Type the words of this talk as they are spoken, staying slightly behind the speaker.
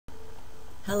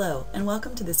Hello, and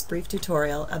welcome to this brief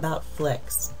tutorial about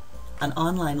FLYX, an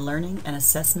online learning and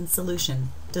assessment solution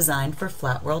designed for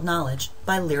Flat World Knowledge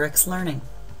by Lyryx Learning.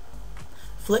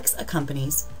 FLYX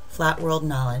accompanies Flat World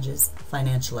Knowledge's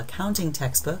financial accounting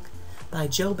textbook by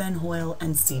Joe Ben Hoyle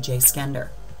and C.J. Skender.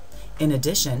 In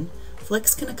addition,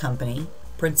 FLYX can accompany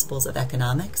Principles of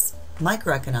Economics,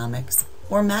 Microeconomics,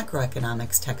 or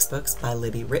Macroeconomics textbooks by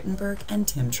Libby Rittenberg and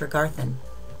Tim Tregarthen.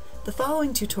 The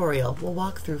following tutorial will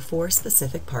walk through 4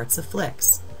 specific parts of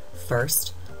FLYX.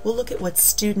 First, we'll look at what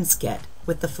students get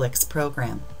with the FLYX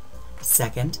program.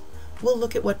 Second, we'll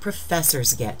look at what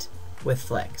professors get with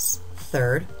FLYX.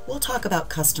 Third, we'll talk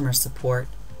about customer support.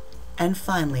 And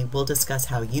finally, we'll discuss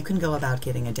how you can go about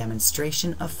getting a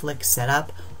demonstration of FLYX set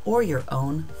up or your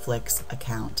own FLYX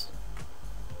account.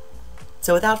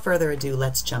 So without further ado,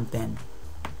 let's jump in.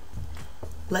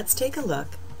 Let's take a look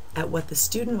at what the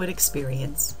student would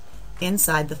experience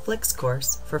inside the FLYX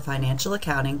course for Financial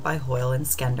Accounting by Hoyle and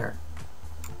Skender.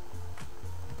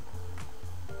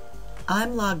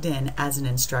 I'm logged in as an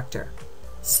instructor,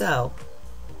 so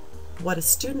what a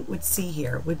student would see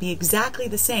here would be exactly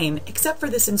the same except for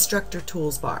this instructor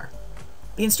tools bar.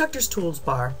 The instructor's tools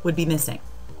bar would be missing.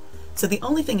 So the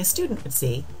only thing a student would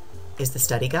see is the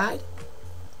study guide,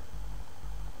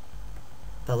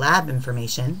 the lab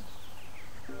information,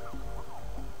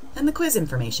 and the quiz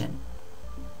information.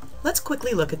 Let's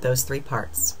quickly look at those 3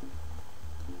 parts.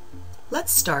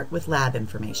 Let's start with lab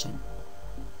information.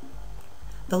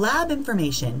 The lab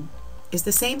information is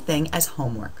the same thing as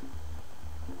homework.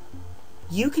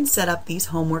 You can set up these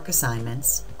homework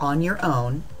assignments on your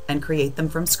own and create them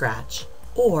from scratch,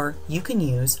 or you can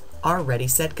use our Ready,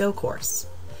 Set, Go course.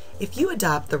 If you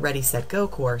adopt the Ready, Set, Go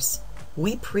course,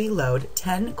 we preload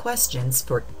 10 questions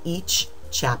for each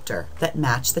chapter that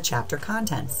match the chapter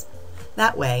contents.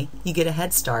 That way, you get a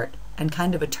head start and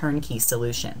kind of a turnkey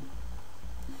solution.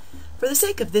 For the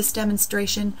sake of this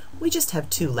demonstration, we just have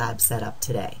 2 labs set up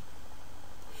today.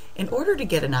 In order to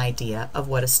get an idea of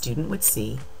what a student would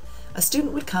see, a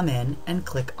student would come in and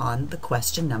click on the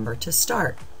question number to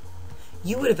start.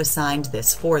 You would have assigned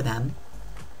this for them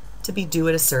to be due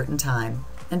at a certain time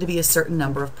and to be a certain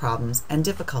number of problems and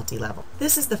difficulty level.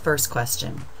 This is the first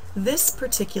question. This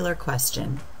particular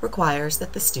question requires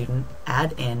that the student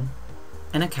add in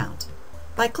an account.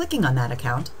 By clicking on that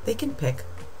account, they can pick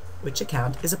which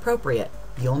account is appropriate.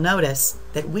 You'll notice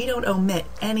that we don't omit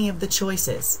any of the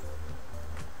choices.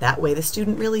 That way the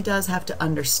student really does have to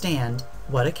understand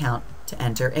what account to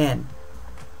enter in.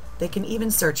 They can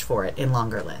even search for it in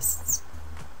longer lists.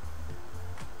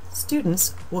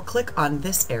 Students will click on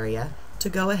this area to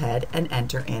go ahead and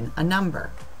enter in a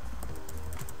number.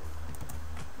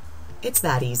 It's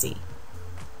that easy.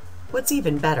 What's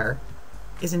even better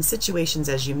is in situations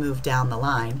as you move down the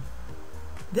line,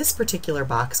 this particular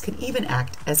box can even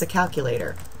act as a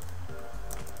calculator.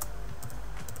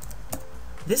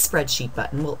 This spreadsheet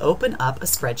button will open up a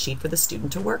spreadsheet for the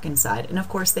student to work inside, and of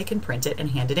course they can print it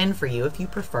and hand it in for you if you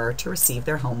prefer to receive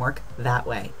their homework that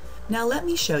way. Now let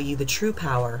me show you the true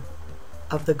power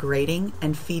of the grading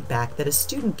and feedback that a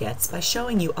student gets by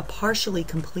showing you a partially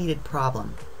completed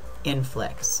problem in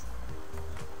FLYX.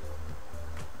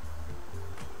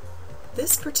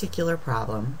 This particular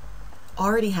problem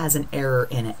already has an error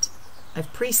in it.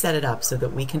 I've preset it up so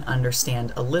that we can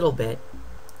understand a little bit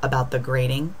about the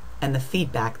grading and the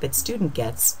feedback that student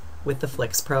gets with the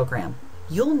FLYX program.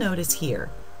 You'll notice here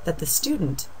that the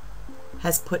student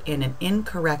has put in an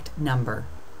incorrect number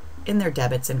in their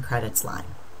debits and credits line.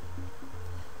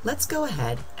 Let's go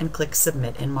ahead and click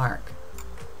Submit and Mark.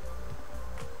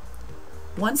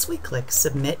 Once we click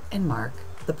Submit and Mark,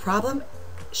 the problem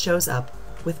shows up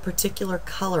with particular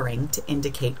coloring to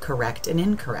indicate correct and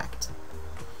incorrect.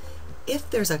 If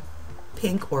there's a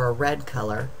pink or a red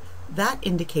color, that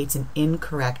indicates an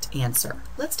incorrect answer.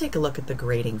 Let's take a look at the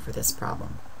grading for this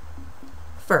problem.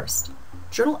 First,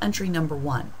 journal entry number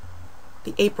 1,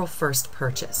 the April 1st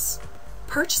purchase.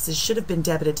 Purchases should have been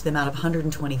debited to the amount of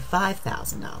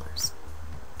 $125,000,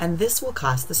 and this will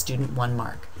cost the student 1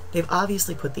 mark. They've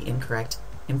obviously put the incorrect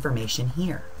information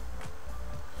here.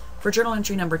 For journal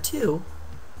entry number 2,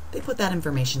 they put that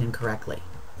information incorrectly.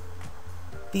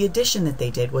 The addition that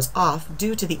they did was off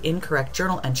due to the incorrect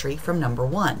journal entry from number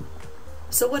 1.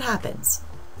 So what happens?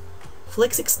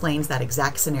 FLYX explains that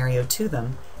exact scenario to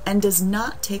them and does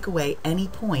not take away any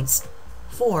points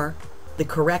for the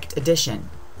correct addition.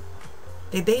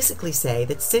 They basically say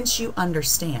that since you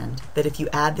understand that if you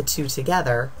add the 2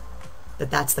 together,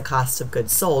 that's the cost of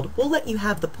goods sold, we'll let you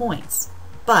have the points.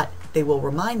 But they will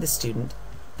remind the student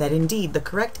that indeed the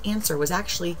correct answer was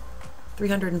actually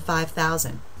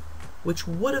 $305,000, which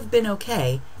would have been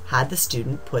okay had the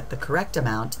student put the correct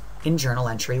amount in journal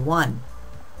entry 1.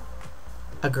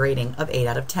 A grading of 8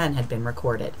 out of 10 had been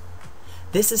recorded.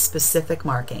 This is specific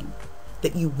marking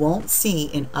that you won't see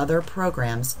in other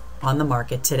programs on the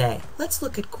market today. Let's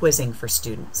look at quizzing for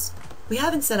students. We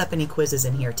haven't set up any quizzes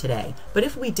in here today, but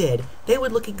if we did, they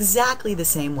would look exactly the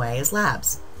same way as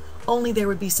labs. Only there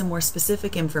would be some more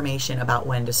specific information about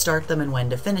when to start them and when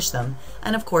to finish them,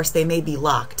 and of course they may be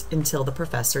locked until the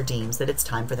professor deems that it's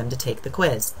time for them to take the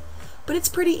quiz. But it's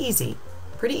pretty easy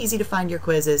to find your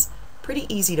quizzes, pretty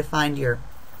easy to find your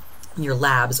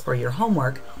labs or your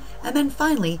homework, and then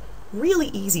finally, really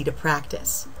easy to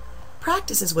practice.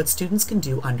 Practice is what students can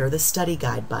do under the study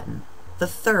guide button, the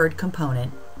third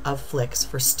component of FLYX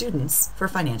for students for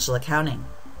financial accounting.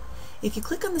 If you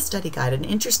click on the study guide, an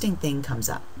interesting thing comes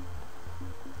up.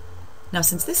 Now,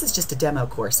 since this is just a demo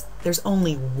course, there's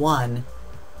only one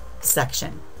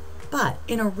section. But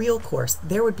in a real course,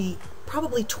 there would be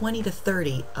probably 20 to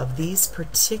 30 of these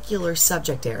particular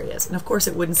subject areas. And of course,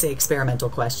 it wouldn't say experimental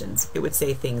questions. It would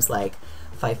say things like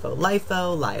FIFO,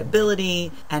 LIFO,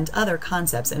 liability, and other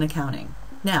concepts in accounting.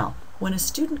 Now, when a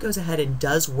student goes ahead and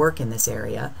does work in this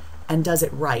area and does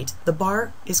it right, the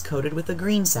bar is coded with a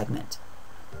green segment.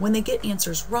 When they get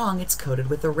answers wrong, it's coded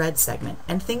with a red segment,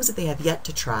 and things that they have yet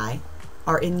to try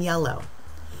are in yellow.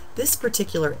 This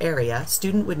particular area,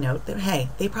 student would note that, hey,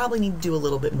 they probably need to do a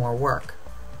little bit more work.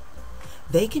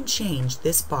 They can change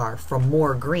this bar from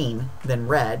more green than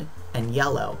red and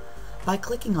yellow by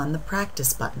clicking on the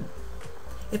practice button.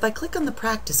 If I click on the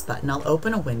practice button, I'll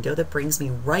open a window that brings me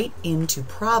right into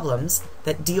problems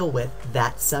that deal with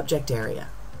that subject area.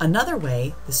 Another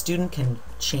way the student can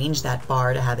change that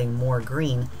bar to having more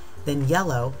green than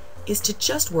yellow is to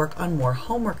just work on more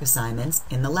homework assignments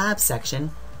in the lab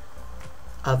section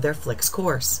of their FLYX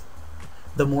course.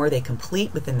 The more they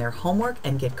complete within their homework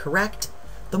and get correct,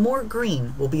 the more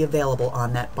green will be available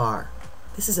on that bar.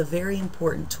 This is a very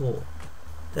important tool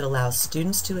that allows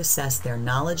students to assess their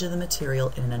knowledge of the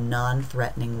material in a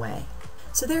non-threatening way.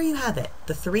 So there you have it,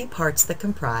 the 3 parts that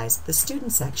comprise the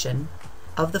student section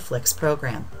of the FLYX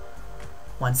program.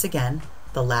 Once again,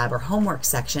 the lab or homework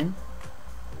section,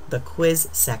 the quiz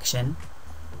section,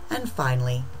 and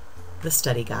finally, the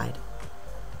study guide.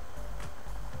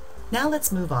 Now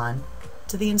let's move on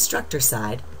to the instructor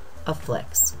side of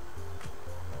FLYX.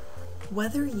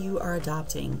 Whether you are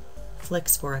adopting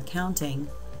FLYX for accounting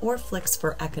or FLYX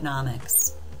for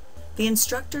economics, the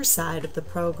instructor side of the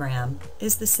program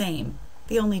is the same.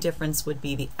 The only difference would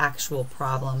be the actual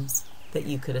problems that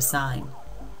you could assign.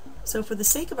 So for the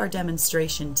sake of our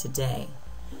demonstration today,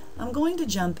 I'm going to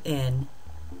jump in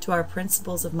to our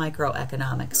Principles of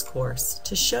Microeconomics course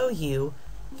to show you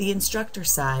the instructor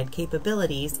side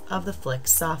capabilities of the FLYX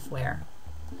software.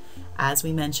 As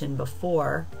we mentioned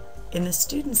before, in the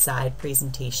student side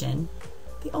presentation,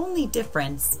 the only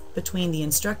difference between the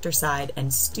instructor side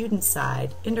and student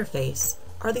side interface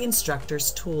are the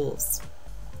instructor's tools.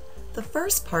 The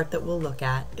first part that we'll look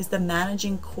at is the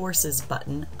Managing Courses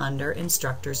button under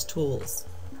Instructor's Tools.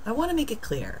 I want to make it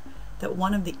clear that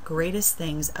one of the greatest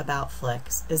things about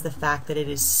FLYX is the fact that it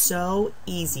is so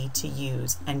easy to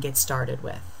use and get started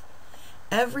with.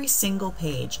 Every single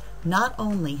page not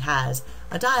only has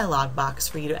a dialog box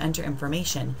for you to enter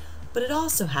information, but it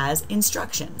also has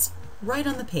instructions right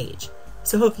on the page.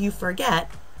 So if you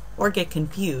forget or get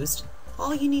confused,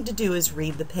 all you need to do is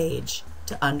read the page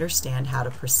to understand how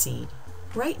to proceed.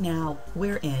 Right now,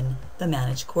 we're in the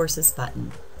Manage Courses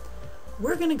button.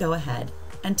 We're going to go ahead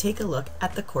and take a look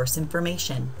at the course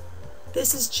information.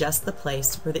 This is just the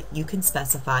place where you can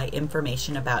specify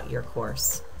information about your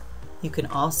course. You can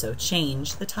also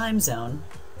change the time zone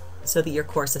so that your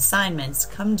course assignments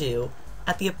come due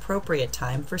at the appropriate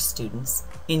time for students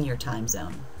in your time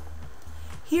zone.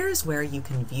 Here's where you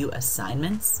can view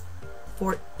assignments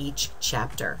for each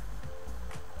chapter.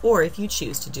 Or if you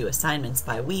choose to do assignments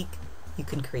by week, you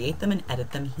can create them and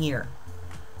edit them here.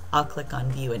 I'll click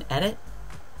on View and Edit,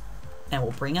 and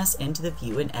will bring us into the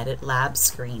View and Edit Lab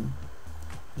screen.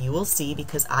 You will see,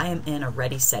 because I am in a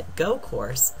Ready, Set, Go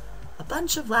course, a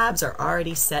bunch of labs are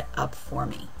already set up for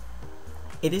me.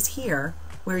 It is here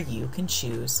where you can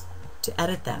choose to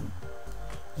edit them.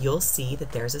 You'll see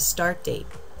that there's a start date,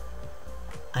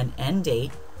 an end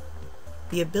date,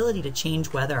 the ability to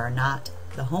change whether or not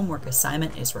the homework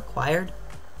assignment is required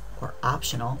or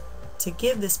optional, to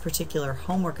give this particular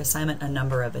homework assignment a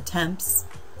number of attempts,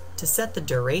 to set the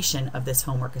duration of this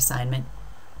homework assignment,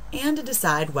 and to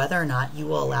decide whether or not you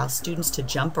will allow students to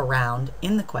jump around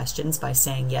in the questions by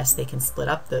saying yes, they can split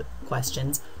up the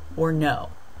questions, or no,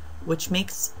 which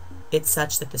makes It's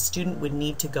such that the student would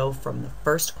need to go from the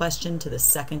first question to the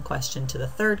second question to the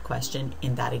third question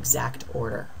in that exact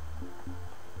order.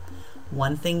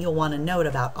 One thing you'll want to note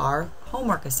about our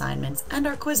homework assignments and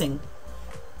our quizzing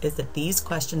is that these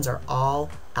questions are all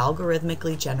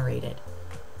algorithmically generated.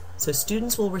 So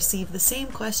students will receive the same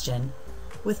question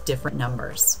with different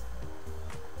numbers.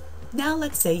 Now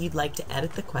let's say you'd like to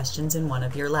edit the questions in one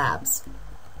of your labs.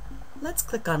 Let's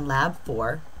click on Lab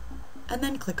 4 and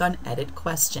then click on Edit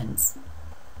Questions.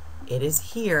 It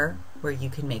is here where you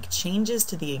can make changes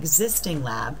to the existing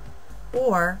lab,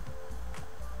 or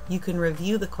you can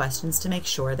review the questions to make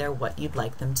sure they're what you'd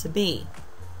like them to be.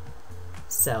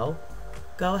 So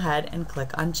go ahead and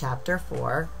click on Chapter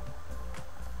 4,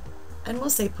 and we'll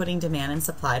say Putting Demand and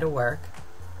Supply to Work,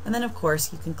 and then of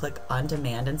course you can click on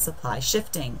Demand and Supply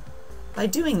Shifting. By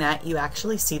doing that, you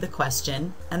actually see the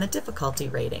question and the difficulty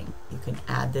rating. You can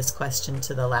add this question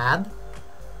to the lab.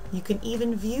 You can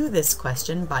even view this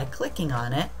question by clicking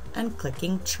on it and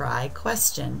clicking Try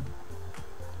Question.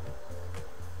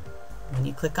 When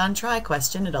you click on Try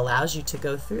Question, it allows you to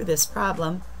go through this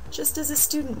problem just as a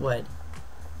student would,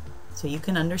 so you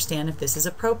can understand if this is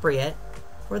appropriate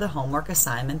for the homework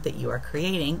assignment that you are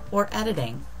creating or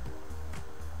editing.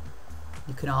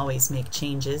 You can always make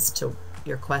changes to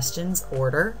your questions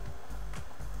order.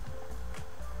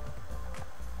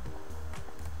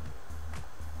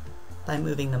 By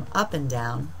moving them up and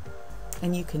down,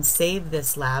 and you can save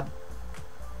this lab,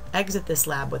 exit this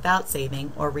lab without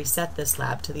saving, or reset this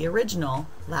lab to the original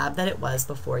lab that it was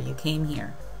before you came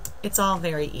here. It's all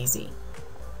very easy.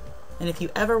 And if you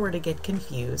ever were to get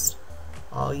confused,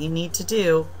 all you need to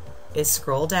do is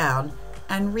scroll down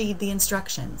and read the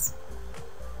instructions.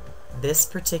 This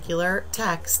particular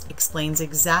text explains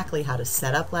exactly how to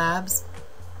set up labs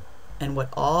and what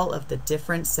all of the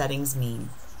different settings mean.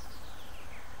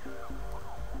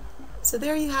 So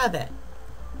there you have it.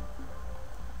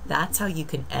 That's how you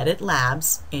can edit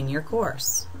labs in your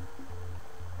course.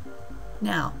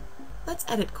 Now, let's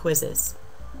edit quizzes.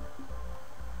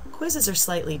 Quizzes are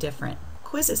slightly different.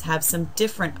 Quizzes have some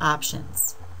different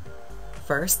options.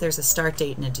 First, there's a start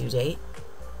date and a due date.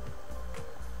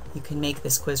 You can make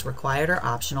this quiz required or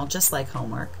optional, just like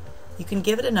homework. You can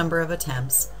give it a number of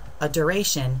attempts, a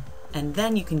duration, and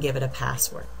then you can give it a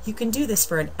password. You can do this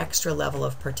for an extra level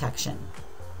of protection,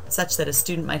 such that a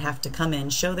student might have to come in,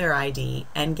 show their ID,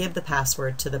 and give the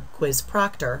password to the quiz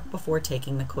proctor before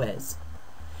taking the quiz.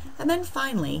 And then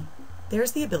finally,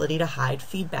 there's the ability to hide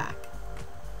feedback.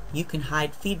 You can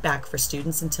hide feedback for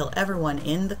students until everyone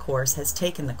in the course has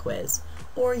taken the quiz,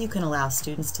 or you can allow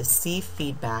students to see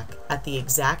feedback at the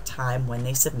exact time when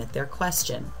they submit their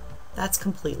question. That's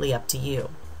completely up to you.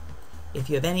 If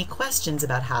you have any questions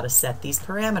about how to set these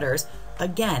parameters,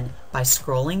 again, by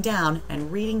scrolling down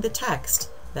and reading the text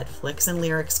that FLYX and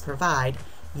Lyryx provide,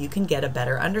 you can get a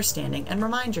better understanding and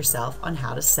remind yourself on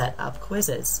how to set up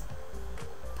quizzes.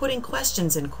 Putting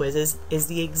questions in quizzes is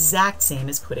the exact same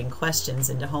as putting questions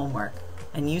into homework,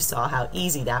 and you saw how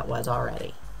easy that was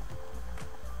already.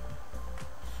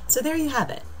 So there you have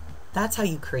it. That's how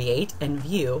you create and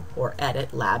view or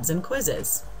edit labs and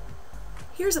quizzes.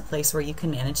 Here's a place where you can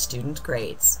manage student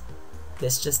grades.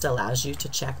 This just allows you to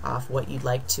check off what you'd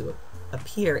like to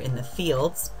appear in the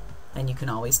fields, and you can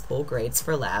always pull grades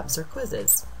for labs or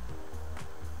quizzes.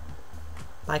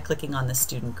 By clicking on the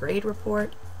student grade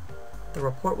report, the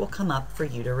report will come up for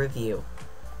you to review.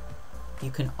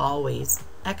 You can always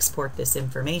export this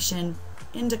information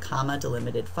into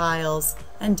comma-delimited files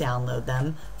and download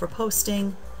them for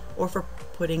posting or for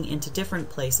putting into different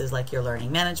places like your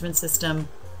learning management system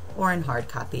or in hard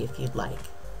copy if you'd like.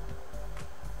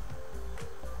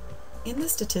 In the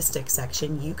statistics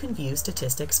section, you can view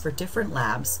statistics for different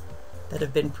labs that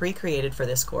have been pre-created for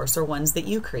this course or ones that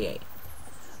you create.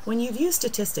 When you view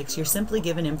statistics, you're simply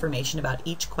given information about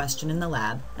each question in the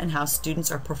lab and how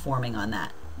students are performing on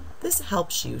that. This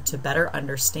helps you to better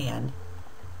understand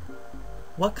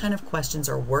what kind of questions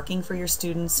are working for your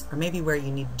students, or maybe where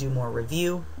you need to do more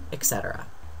review, etc.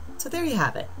 So there you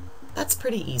have it. That's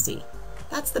pretty easy.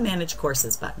 That's the Manage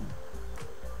Courses button.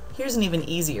 Here's an even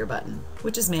easier button,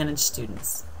 which is Manage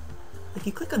Students. If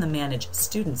you click on the Manage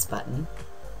Students button,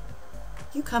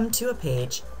 you come to a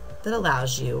page that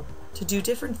allows you to do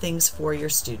different things for your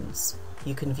students.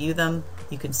 You can view them,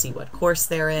 you can see what course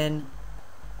they're in,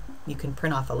 you can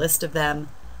print off a list of them,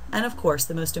 and of course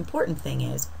the most important thing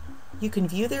is you can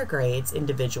view their grades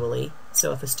individually,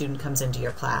 so if a student comes into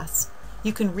your class,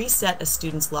 you can reset a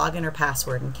student's login or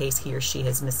password in case he or she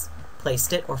has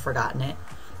misplaced it or forgotten it,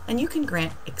 and you can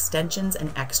grant extensions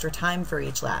and extra time for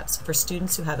each labs for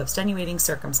students who have extenuating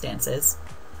circumstances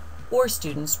or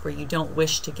students where you don't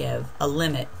wish to give a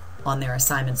limit on their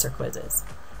assignments or quizzes.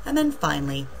 And then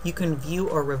finally, you can view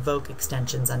or revoke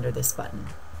extensions under this button.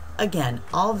 Again,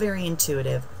 all very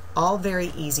intuitive, all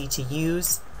very easy to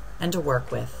use and to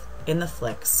work with in the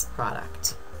FLYX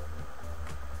product.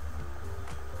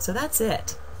 So that's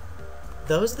it.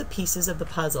 Those are the pieces of the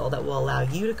puzzle that will allow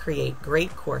you to create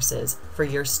great courses for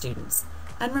your students.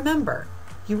 And remember,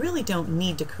 you really don't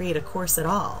need to create a course at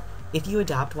all if you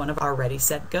adopt one of our Ready,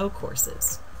 Set, Go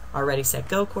courses. Our Ready, Set,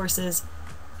 Go courses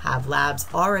have labs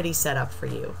already set up for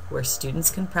you where students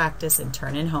can practice and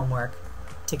turn in homework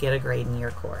to get a grade in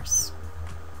your course.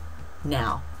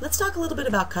 Now, let's talk a little bit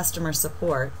about customer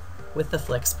support with the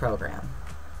FLYX program.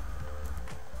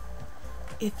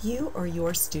 If you or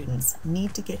your students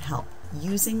need to get help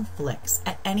using FLYX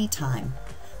at any time,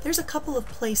 there's a couple of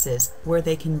places where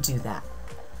they can do that.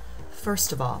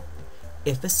 First of all,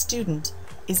 if a student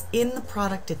is in the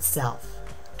product itself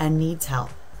and needs help,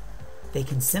 they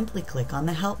can simply click on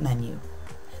the Help menu.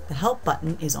 The Help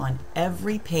button is on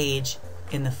every page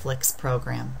in the FLYX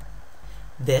program.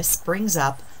 This brings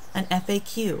up an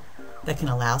FAQ that can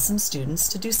allow some students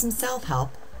to do some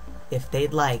self-help if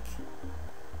they'd like.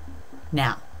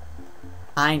 Now,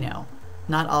 I know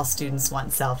not all students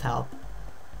want self-help.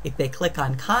 If they click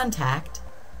on Contact,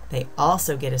 they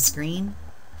also get a screen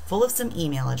full of some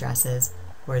email addresses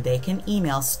where they can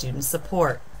email student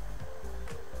support.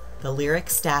 The Lyryx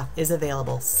staff is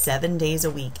available 7 days a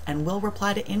week and will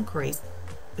reply to inquiries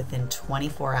within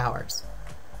 24 hours.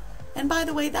 And by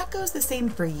the way, that goes the same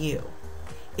for you.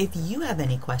 If you have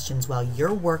any questions while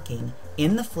you're working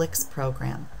in the FLYX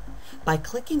program, by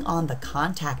clicking on the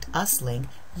Contact Us link,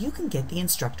 you can get the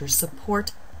instructor's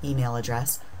support email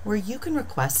address where you can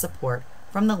request support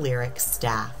from the Lyryx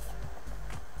staff.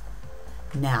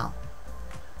 Now,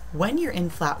 when you're in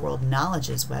Flat World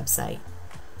Knowledge's website,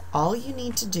 all you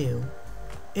need to do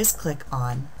is click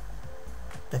on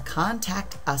the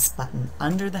Contact Us button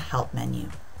under the Help menu.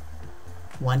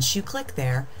 Once you click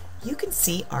there, you can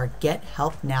see our Get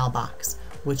Help Now box,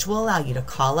 which will allow you to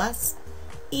call us,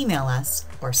 email us,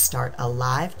 or start a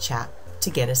live chat to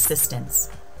get assistance.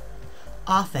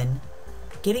 Often,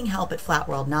 getting help at Flat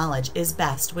World Knowledge is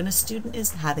best when a student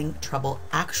is having trouble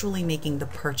actually making the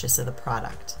purchase of the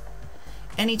product.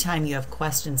 Anytime you have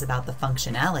questions about the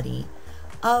functionality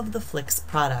of the FLYX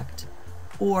product,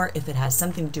 or if it has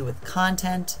something to do with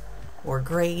content or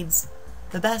grades,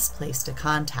 the best place to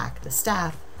contact the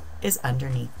staff is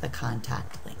underneath the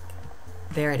contact link.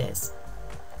 There it is.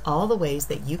 All the ways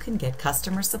that you can get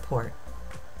customer support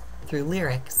through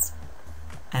Lyryx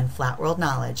and Flat World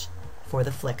Knowledge for the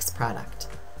FLYX product.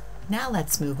 Now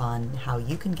let's move on how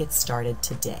you can get started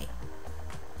today.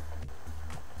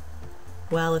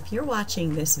 Well, if you're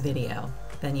watching this video,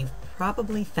 then you've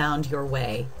probably found your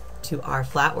way to our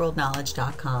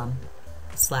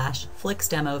flatworldknowledge.com/FLYX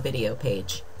demo video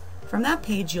page. From that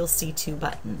page, you'll see two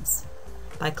buttons.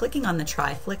 By clicking on the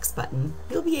Try FLYX button,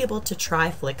 you'll be able to try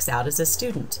FLYX out as a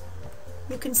student.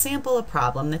 You can sample a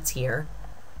problem that's here,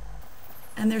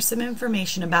 and there's some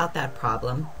information about that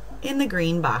problem in the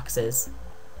green boxes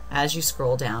as you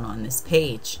scroll down on this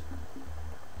page.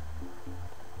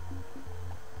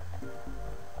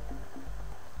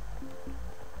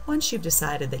 Once you've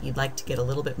decided that you'd like to get a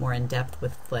little bit more in depth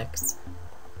with FLYX,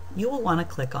 you will want to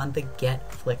click on the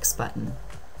Get FLYX button.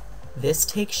 This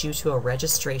takes you to a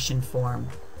registration form.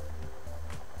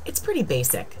 It's pretty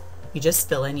basic. You just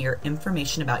fill in your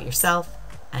information about yourself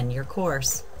and your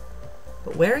course.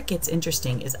 But where it gets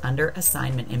interesting is under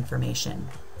assignment information.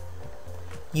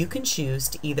 You can choose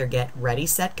to either get Ready,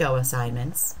 Set, Go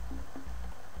assignments,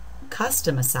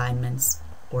 custom assignments,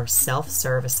 or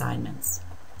self-serve assignments.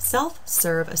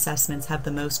 Self-serve assessments have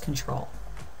the most control.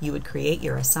 You would create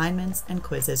your assignments and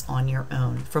quizzes on your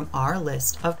own from our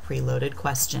list of preloaded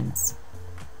questions.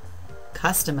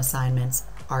 Custom assignments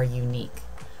are unique.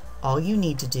 All you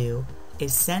need to do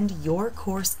is send your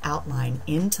course outline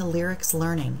into Lyryx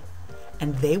Learning,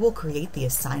 and they will create the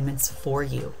assignments for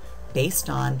you based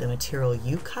on the material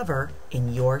you cover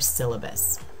in your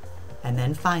syllabus. And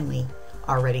then finally,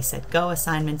 our Ready, Set, Go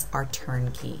assignments are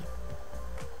turnkey.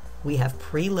 We have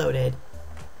preloaded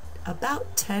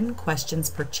about 10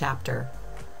 questions per chapter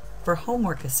for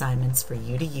homework assignments for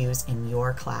you to use in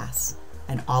your class,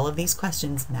 and all of these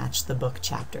questions match the book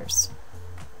chapters.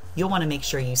 You'll want to make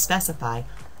sure you specify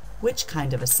which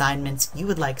kind of assignments you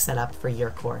would like set up for your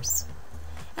course,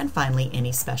 and finally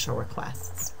any special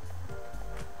requests.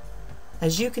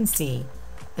 As you can see,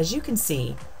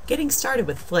 getting started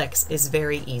with FLYX is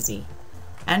very easy.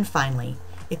 And finally,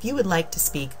 if you would like to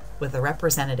speak with a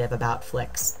representative about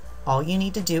FLYX, all you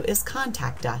need to do is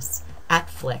contact us at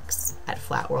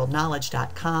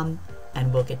FLYX@flatworldknowledge.com,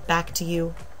 and we'll get back to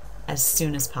you as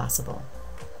soon as possible.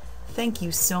 Thank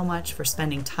you so much for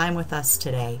spending time with us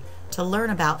today to learn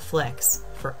about FLYX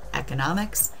for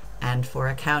economics and for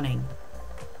accounting.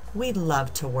 We'd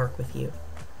love to work with you.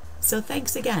 So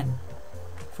thanks again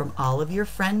from all of your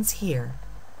friends here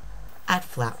at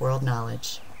Flat World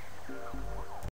Knowledge.